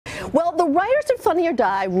Well, the writers at Funny or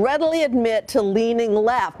Die readily admit to leaning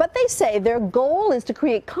left, but they say their goal is to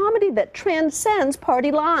create comedy that transcends party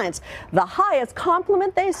lines. The highest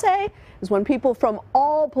compliment, they say, is when people from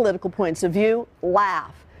all political points of view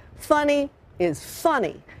laugh. Funny is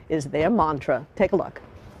their mantra. Take a look.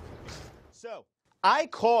 So, I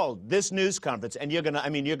called this news conference, and you're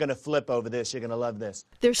gonna flip over this. You're gonna love this.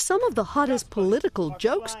 They're some of the hottest political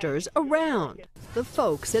jokesters around, the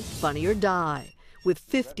folks at Funny or Die, with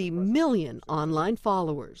 50 million online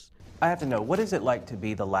followers. I have to know, what is it like to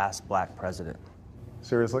be the last black president?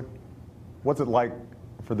 Seriously? What's it like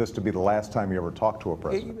for this to be the last time you ever talked to a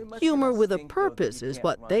president? Humor with a purpose is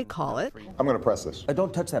what they call it. I'm going to press this.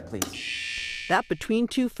 Don't touch that, please. That Between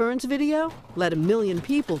Two Ferns video led 1 million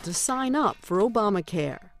people to sign up for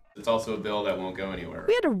Obamacare. It's also a bill that won't go anywhere.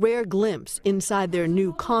 We had a rare glimpse inside their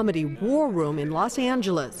new comedy war room in Los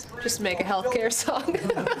Angeles. Just make a healthcare song.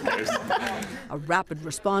 A rapid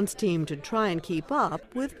response team to try and keep up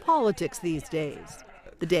with politics these days.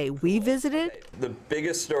 The day we visited, the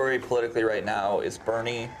biggest story politically right now is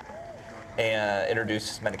Bernie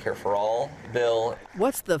introduces Medicare for All bill.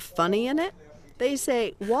 What's the funny in it? They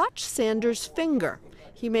say, watch Sanders' finger.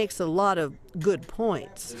 He makes a lot of good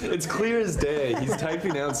points. It's clear as day. He's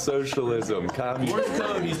typing out socialism, Morse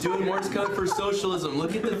code. He's doing Morse code for socialism.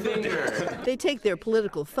 Look at the finger. They take their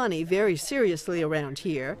political funny very seriously around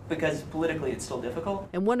here. Because politically it's still difficult.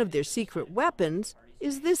 And one of their secret weapons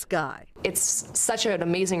is this guy. It's such an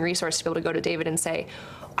amazing resource to be able to go to David and say,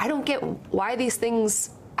 I don't get why these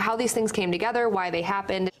things, how these things came together, why they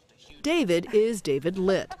happened. David is David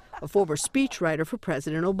Litt, a former speechwriter for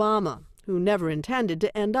President Obama, who never intended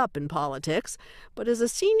to end up in politics, but as a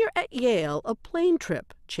senior at Yale, a plane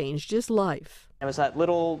trip changed his life. It was that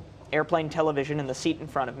little airplane television in the seat in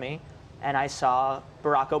front of me, and I saw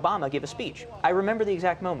Barack Obama give a speech. I remember the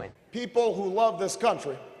exact moment. People who love this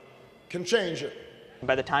country can change it.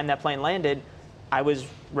 By the time that plane landed, I was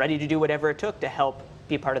ready to do whatever it took to help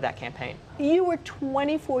be part of that campaign. You were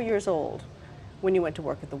 24 years old when you went to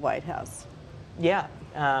work at the White House. Yeah.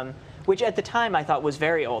 Which at the time I thought was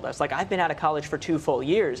very old. I was like, I've been out of college for 2 full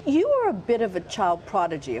years. You were a bit of a child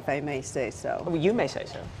prodigy, if I may say so. Well, you may say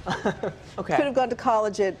so. Okay. Could have gone to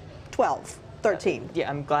college at 12, 13. Yeah,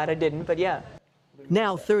 I'm glad I didn't, but yeah.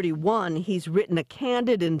 Now 31, he's written a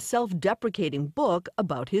candid and self-deprecating book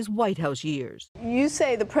about his White House years. You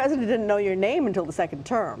say the president didn't know your name until the second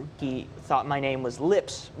term. He thought my name was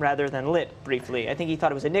Lips rather than Litt, briefly. I think he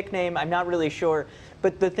thought it was a nickname. I'm not really sure.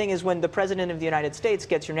 But the thing is, when the president of the United States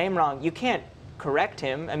gets your name wrong, you can't correct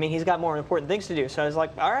him. I mean, he's got more important things to do. So I was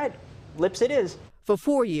like, all right, Lips it is. For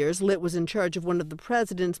 4 years, Litt was in charge of one of the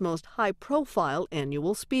president's most high-profile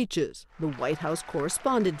annual speeches, the White House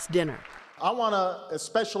Correspondents' Dinner. I want to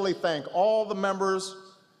especially thank all the members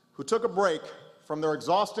who took a break from their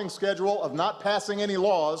exhausting schedule of not passing any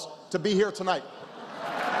laws to be here tonight.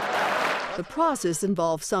 The process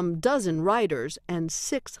involved some dozen writers and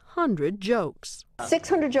 600 jokes.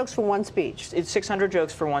 600 jokes for one speech. It's 600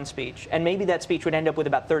 jokes for one speech, and maybe that speech would end up with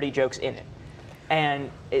about 30 jokes in it. And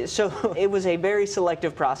so it was a very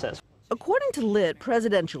selective process. According to Litt,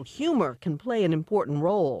 presidential humor can play an important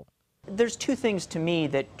role. There's 2 things to me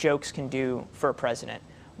that jokes can do for a president.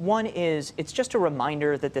 One is, it's just a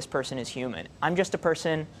reminder that this person is human. I'm just a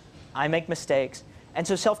person, I make mistakes, and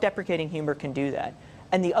so self-deprecating humor can do that.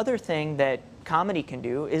 And the other thing that comedy can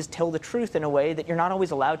do is tell the truth in a way that you're not always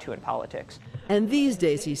allowed to in politics. And these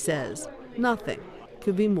days, he says, nothing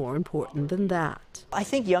could be more important than that. I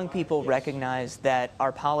think young people recognize that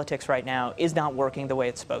our politics right now is not working the way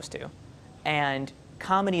it's supposed to. And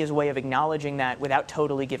comedy is a way of acknowledging that without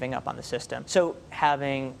totally giving up on the system. So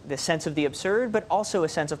having the sense of the absurd, but also a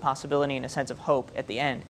sense of possibility and a sense of hope at the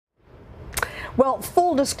end. Well,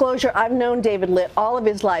 full disclosure, I've known David Litt all of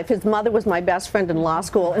his life. His mother was my best friend in law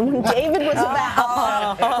school, and when David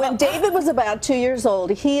was about 2 years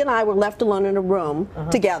old, he and I were left alone in a room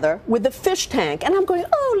together with a fish tank, and I'm going,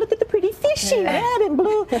 oh, look at the pretty fishy, red and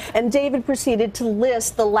blue, and David proceeded to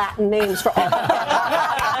list the Latin names for all of them.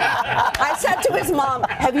 I said to his mom,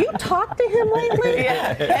 have you talked to him lately?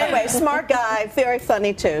 Anyway, smart guy, very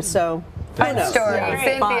funny too, so. Fun story.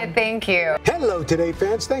 Cynthia, thank you. Hello, Today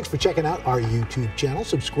fans. Thanks for checking out our YouTube channel.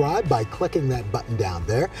 Subscribe by clicking that button down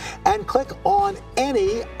there and click on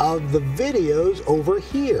any of the videos over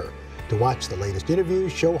here to watch the latest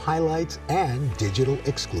interviews, show highlights, and digital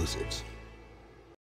exclusives.